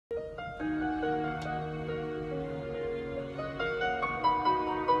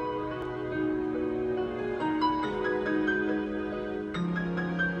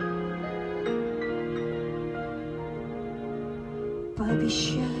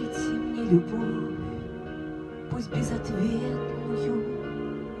Пообещайте мне любовь, пусть безответную.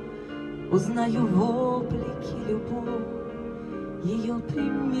 Узнаю в облике любовь, ее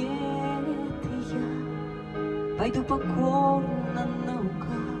приметы я. Пойду покорно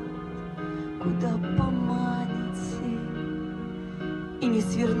наугад, куда поманите, и не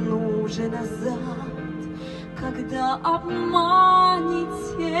сверну уже назад, когда обманете.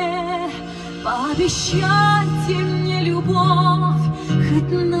 Пообещайте мне любовь,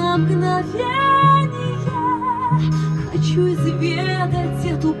 хоть на мгновение. Хочу изведать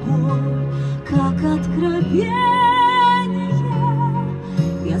эту боль, как откровение.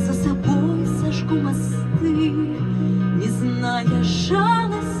 Я за собой сожгу мосты, не зная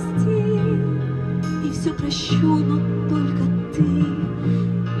жалости, и все прощу, но только ты.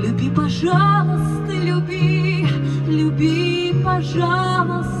 Люби, пожалуйста, люби, люби,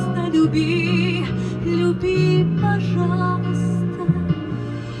 пожалуйста, люби, люби, пожалуйста.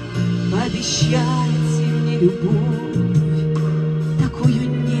 Пообещайте мне любовь, такую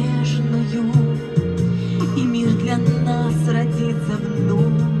нежную, и мир для нас родится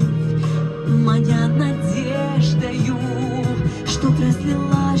вновь, маня надеждою, чтоб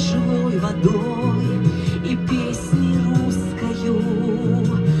разлилась живой водой и песней русскою.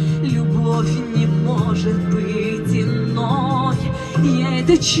 Любовь не может быть иной, я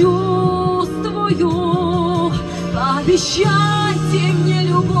это чувствую. Пообещайте мне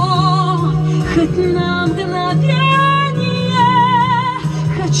любовь, хоть на мгновение.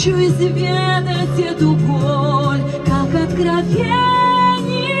 Хочу изведать эту боль, как откровение.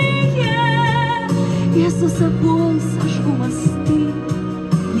 Я за собой сожгу мосты,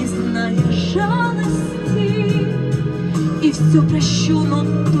 не зная жалости, и все прощу, но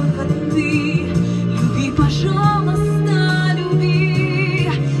только ты. Люби, пожалуйста, люби,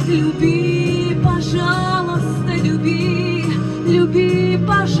 люби, пожалуйста, люби, люби,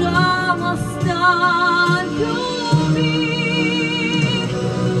 пожалуйста, люби.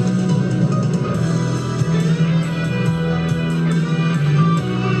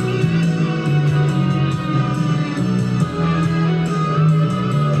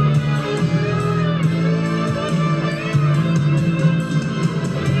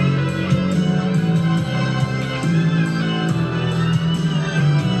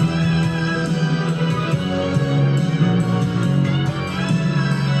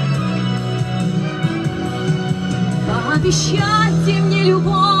 Пообещайте мне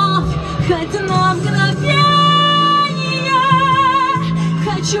любовь, хоть на мгновение.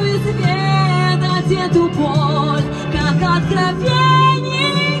 Хочу изведать эту боль, как откровение.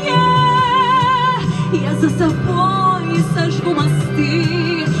 Я за собой сожгу мосты,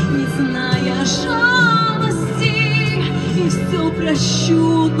 не зная жалости, и все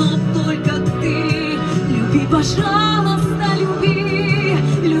прощу, но только ты. Люби, пожалуйста,